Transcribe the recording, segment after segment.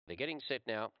They're getting set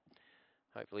now.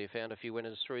 Hopefully you found a few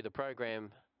winners through the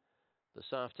program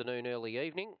this afternoon, early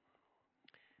evening.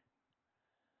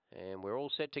 And we're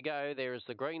all set to go. There is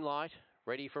the green light,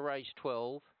 ready for race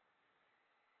 12.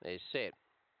 They're set.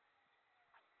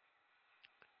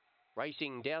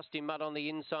 Racing, doused in mud on the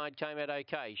inside, came out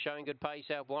okay. Showing good pace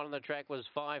out wide on the track was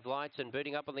Five Lights, and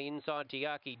booting up on the inside,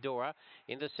 Tiaki Dora.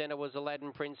 In the centre was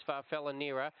Aladdin Prince, Farfella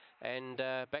nearer, and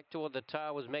back toward the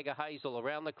tail was Mega Hazel.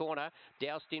 Around the corner,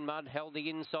 doused in mud, held the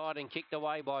inside and kicked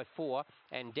away by 4,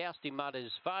 and doused in mud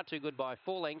is far too good by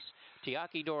 4 lengths.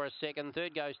 Tiaki Dora second,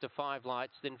 third goes to Five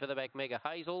Lights, then for the back Mega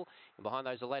Hazel, and behind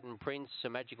those Aladdin Prince, a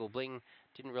Magical Bling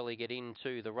didn't really get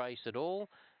into the race at all.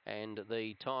 And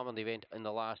the time on the event in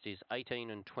the last is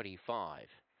 18 and 25.